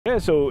Yeah,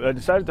 so I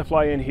decided to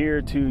fly in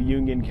here to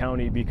Union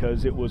County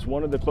because it was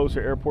one of the closer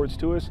airports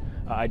to us.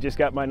 I just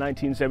got my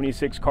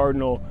 1976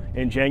 Cardinal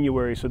in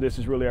January, so this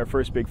is really our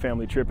first big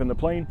family trip in the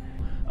plane.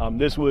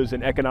 This was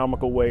an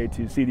economical way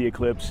to see the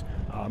eclipse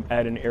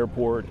at an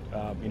airport,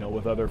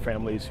 with other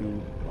families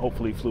who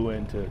hopefully flew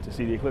in to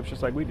see the eclipse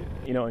just like we did.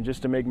 And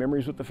just to make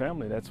memories with the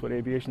family. That's what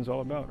aviation's all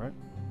about, right?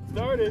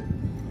 Started.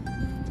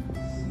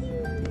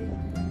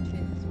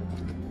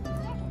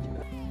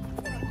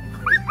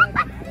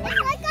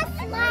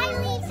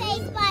 Smiley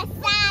face but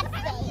sad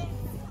face.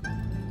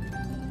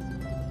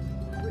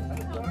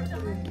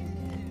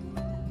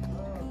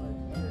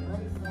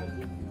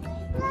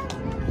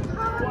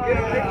 Get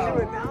a picture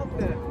without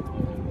them.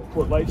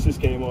 What lights just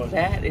came on.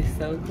 That is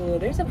so cool.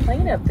 There's a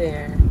plane up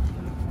there.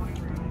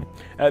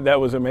 That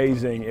was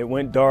amazing. It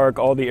went dark.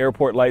 All the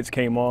airport lights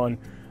came on.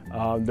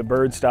 The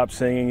birds stopped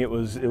singing. It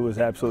was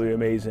absolutely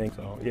amazing.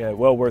 So yeah,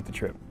 well worth the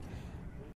trip.